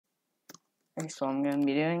Okay, so what I'm going to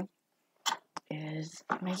be doing is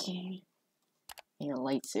making a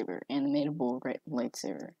lightsaber, animatable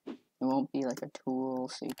lightsaber. It won't be like a tool,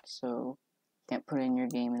 so you can't put it in your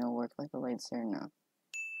game and it'll work like a lightsaber. No,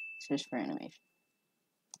 it's just for animation.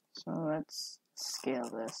 So let's scale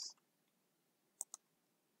this.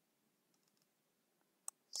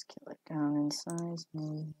 Scale it down in size,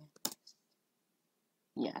 maybe.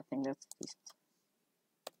 Yeah, I think that's decent.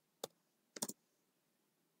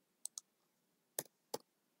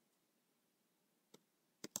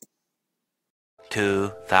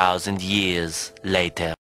 $2,000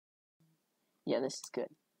 later. Yeah, this is good.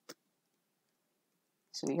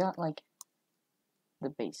 So we got like the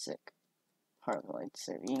basic part of the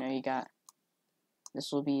lightsaber. You know, you got,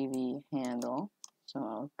 this will be the handle, so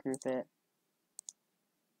I'll group it.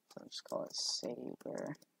 So I'll just call it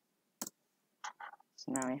saber.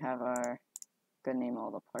 So now we have our, gonna name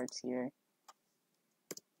all the parts here.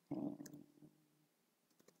 And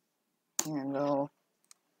handle.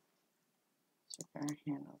 Stick our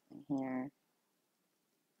handle in here.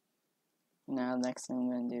 Now the next thing I'm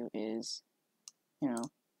gonna do is, you know,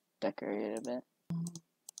 decorate it a bit.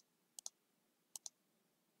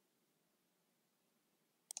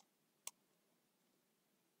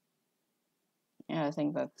 Yeah, I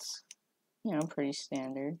think that's, you know, pretty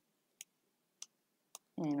standard.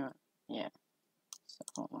 You know, yeah. So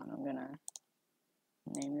hold on, I'm gonna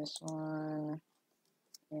name this one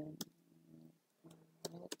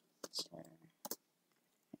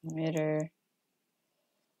emitter.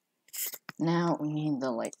 Now we need the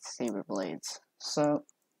lightsaber blades. So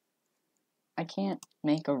I can't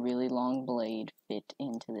make a really long blade fit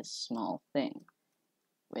into this small thing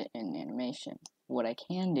in animation. What I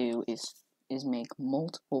can do is make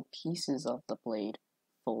multiple pieces of the blade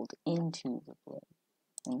fold into the blade,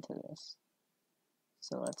 into this.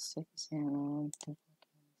 So let's take this handle.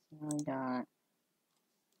 Now we got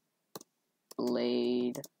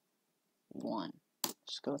blade 1.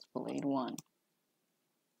 Just go with blade 1.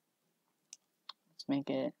 Let's make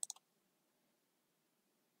it.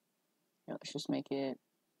 Yeah, let's just make it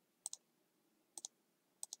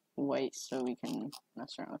white so we can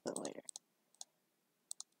mess around with it later.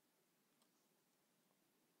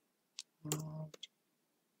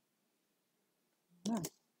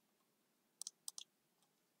 Nice.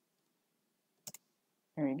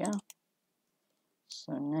 There we go.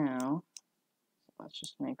 So now, let's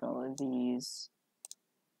just make all of these,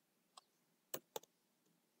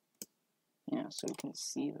 you know, so we can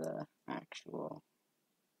see the actual,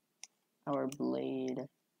 our blade.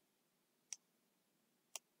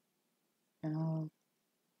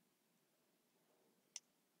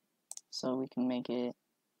 So we can make it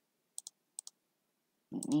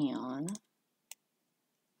neon,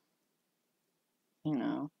 you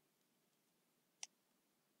know.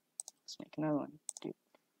 Let's make another one. Do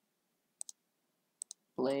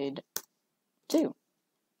blade 2.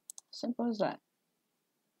 Simple as that.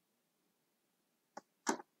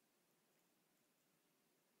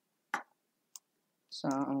 So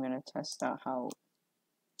I'm gonna test out how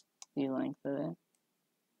the length of it.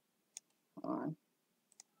 Hold on.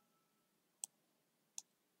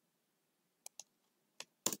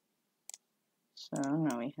 So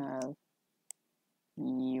now we have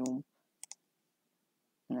you,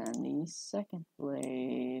 and then the second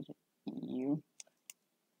blade, you.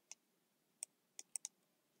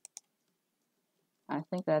 I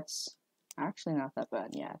think that's actually not that bad.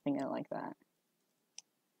 Yeah, I think I like that.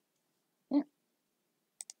 Yeah.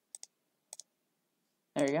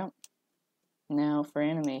 There you go. Now for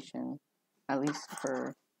animation, at least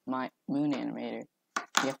for my moon animator,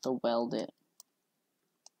 you have to weld it.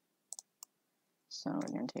 So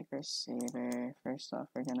we're gonna take our saber. First off,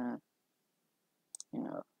 we're gonna, you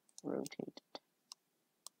know, rotate it.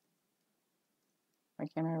 Why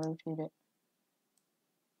can't I rotate it?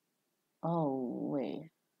 Oh,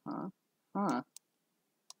 wait. Huh? I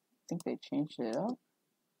think they changed it up.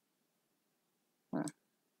 Huh.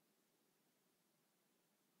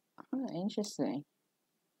 Interesting.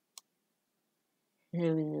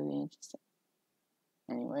 Really, really interesting.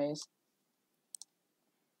 Anyways.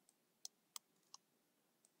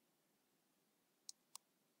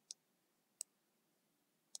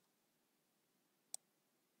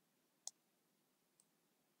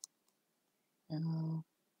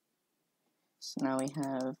 So now we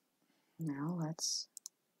have,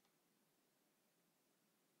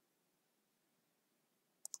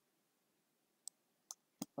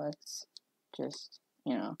 let's just,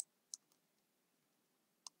 you know,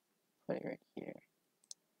 put it right here.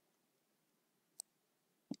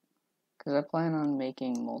 Because I plan on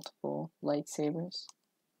making multiple lightsabers.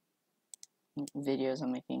 videos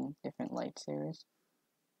on making different lightsabers.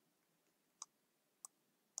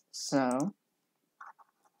 So,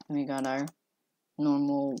 we got our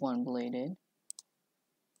normal one-bladed.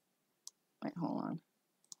 Wait, hold on.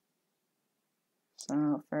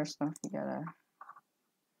 So, first off, we gotta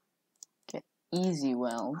get easy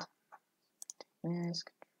weld.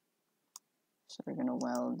 So we're gonna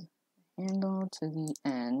weld the handle to the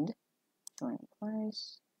end, join in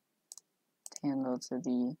place, handle to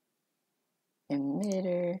the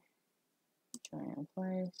emitter, join in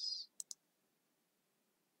place,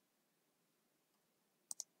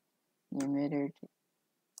 the emitter to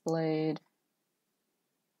blade,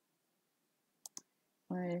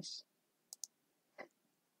 place,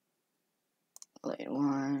 blade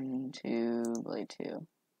 1, 2, blade 2,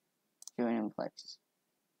 join in place.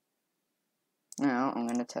 Now I'm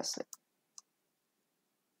gonna test it.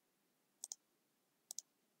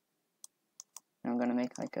 I'm gonna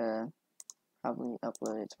make like probably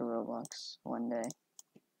upload it to Roblox one day.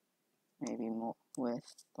 Maybe more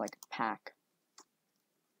with like a pack.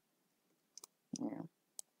 Yeah.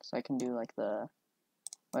 So I can do like what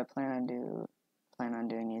I plan on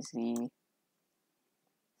doing is the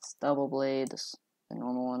double blade, the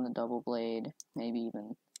normal one, the double blade, maybe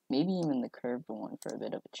even the curved one for a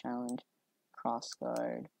bit of a challenge. Cross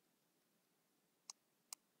guard.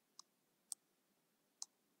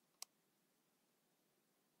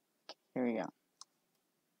 Here we go.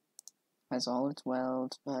 Has all its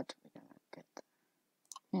welds, but we're gonna get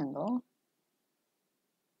the handle.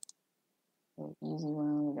 So easy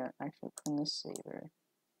one. We got actually putting this saber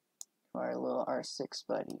to our little R6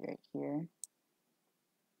 buddy right here.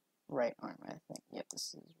 Right arm, I think. Yep,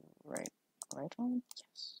 this is right arm.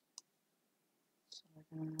 Yes. So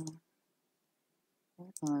we're gonna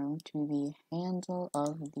right arm to the handle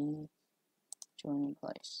of the joining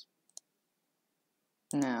place.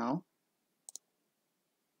 Now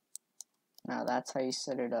that's how you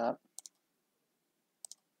set it up.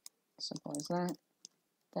 Simple as that.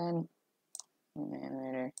 Then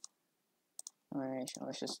animator, animation.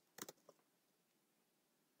 Let's just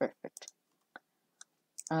perfect.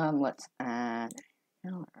 Let's add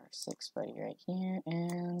our R6 buddy right here,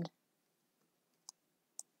 and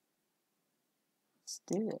let's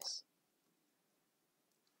do this.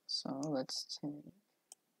 So let's take.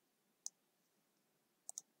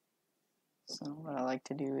 So what I like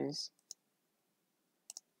to do is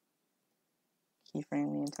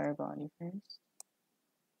keyframe the entire body first.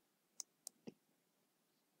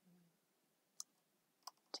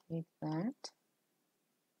 Take that.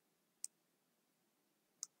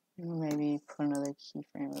 And maybe put another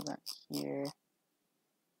keyframe of that here.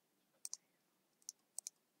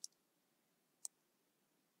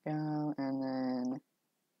 Go, and then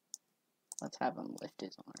let's have him lift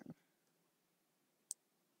his arm.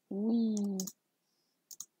 Whee!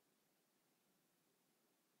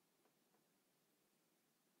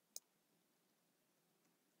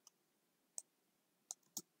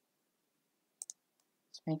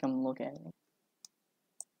 Let's make him look at me.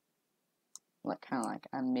 Like, kind of like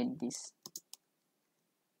I made this.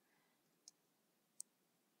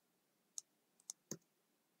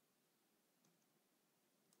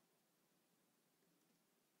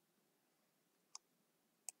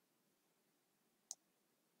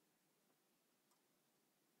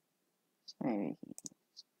 So maybe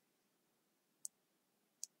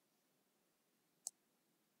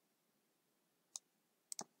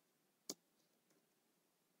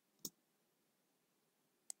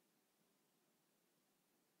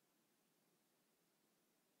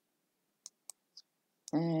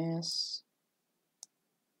this.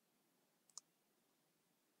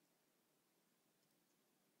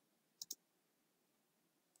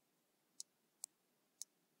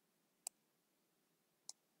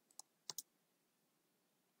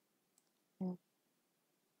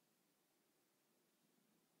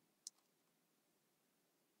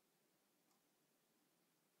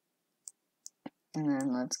 And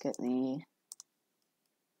then let's get the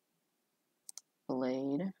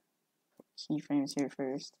blade keyframes here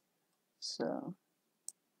first. So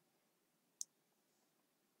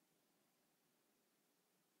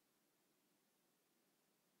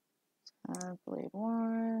blade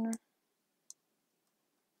 1.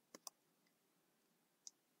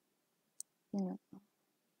 Yeah.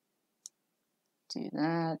 Do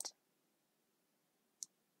that.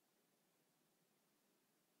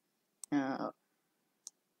 Now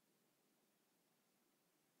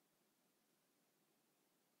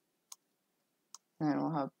then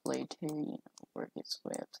we'll have blade 2, work its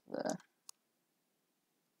way up to the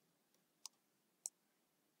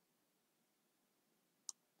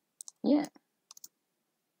yeah.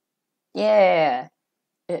 Yeah!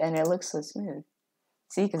 And it looks so smooth.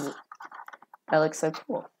 See, because that looks so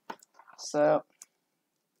cool. So,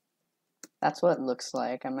 that's what it looks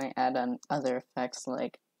like. I might add on other effects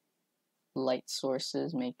like light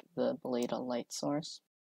sources, make the blade a light source.